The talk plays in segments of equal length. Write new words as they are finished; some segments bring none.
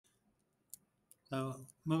So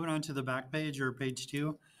moving on to the back page or page 2,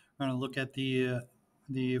 we're going to look at the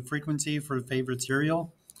frequency for favorite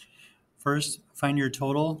cereal. First, find your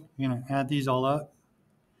total. You're going to add these all up.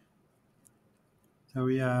 So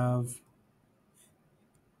we have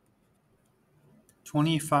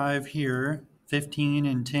 25 here, 15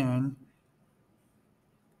 and 10,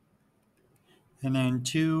 and then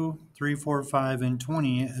 2, 3, 4, 5, and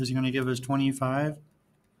 20 is going to give us 25.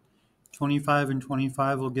 25 and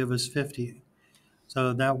 25 will give us 50.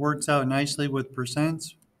 So that works out nicely with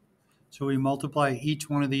percents. So we multiply each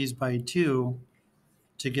one of these by 2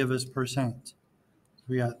 to give us percent. So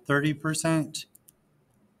we got 30%.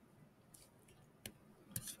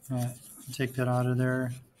 Take that out of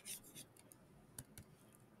there.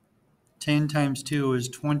 10 times 2 is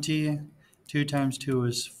 20. 2 times 2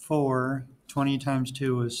 is 4. 20 times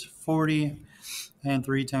 2 is 40. And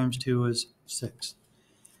 3 times 2 is 6.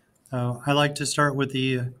 So I like to start with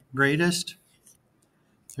the greatest.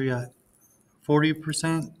 So we got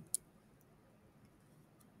 40%.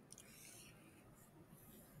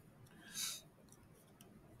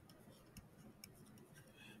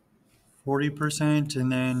 40%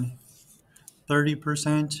 and then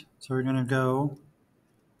 30%. So we're going to go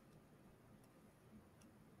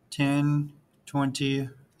 10, 20,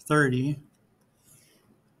 30.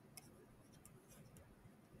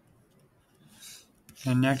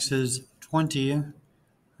 And next is 20. I'm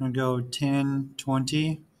going to go 10,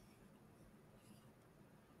 20,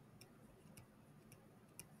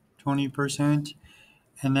 20%.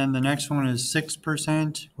 And then the next one is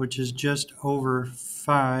 6%, which is just over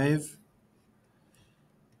 5.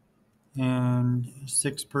 And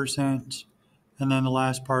 6%. And then the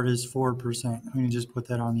last part is 4%. We can just put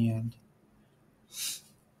that on the end.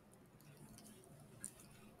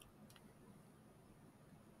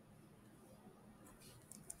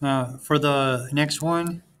 For the next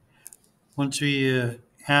one, once we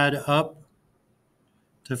add up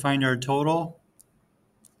to find our total,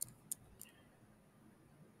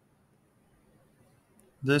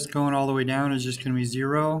 this going all the way down is just going to be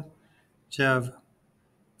 0. So you have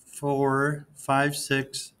 4, 5,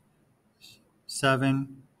 6,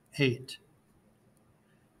 7, 8.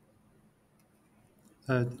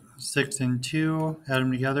 6 and 2, add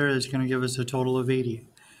them together is going to give us a total of 80.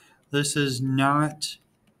 This is not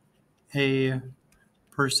a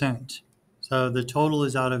percent. So the total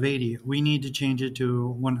is out of 80. We need to change it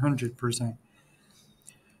to 100%.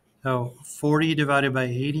 So 40 divided by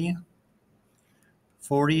 80.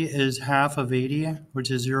 40 is half of 80,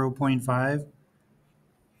 which is 0.5.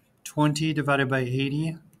 20 divided by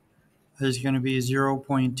 80 is going to be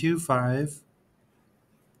 0.25.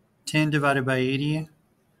 10 divided by 80,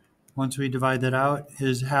 once we divide that out,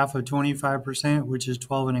 is half of 25%, which is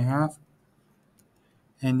 12.5.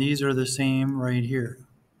 And these are the same right here.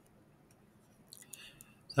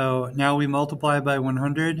 So now we multiply by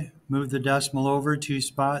 100, move the decimal over 2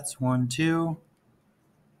 spots, 1, 2,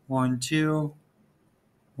 1, 2,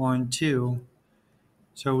 1, 2.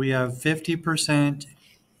 So we have 50%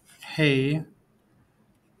 hay,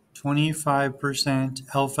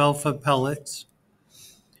 25% alfalfa pellets,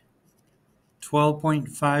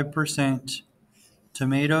 12.5%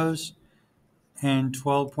 tomatoes, and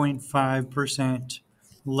 12.5%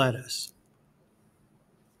 lettuce.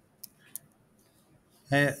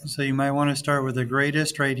 Okay, so you might want to start with the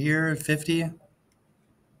greatest right here, 50.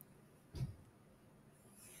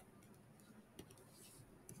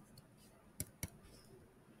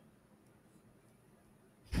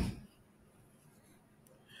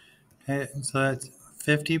 Okay, so that's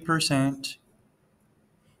 50%.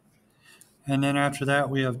 And then after that,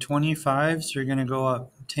 we have 25. So you're going to go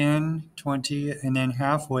up 10, 20, and then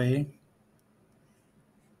halfway.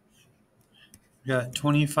 We got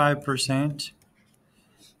 25%.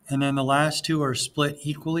 And then the last two are split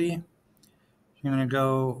equally. You're going to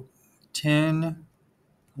go 10,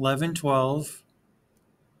 11, 12.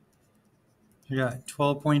 You got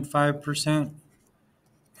 12.5%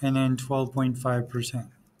 and then 12.5%.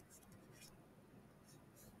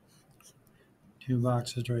 2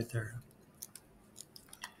 boxes right there.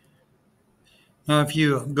 Now, if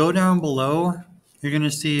you go down below, you're going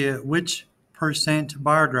to see which percent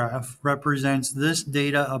bar graph represents this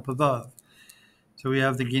data up above. So we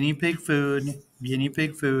have the guinea pig food.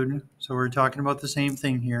 So we're talking about the same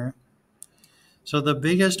thing here. So the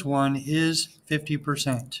biggest one is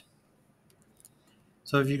 50%.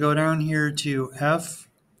 So if you go down here to F,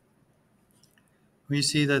 we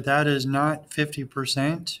see that that is not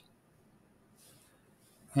 50%.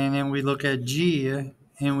 And then we look at G,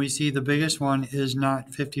 and we see the biggest one is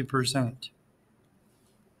not 50%.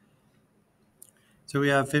 So we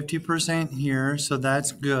have 50% here, so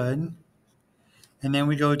that's good. And then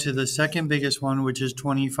we go to the second biggest one, which is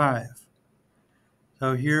 25.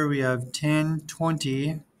 So here we have 10,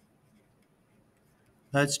 20.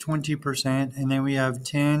 That's 20%. And then we have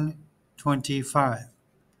 10, 25.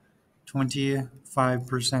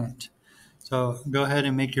 25%. So go ahead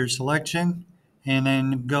and make your selection and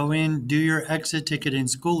then go in, do your exit ticket in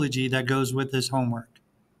Schoology that goes with this homework.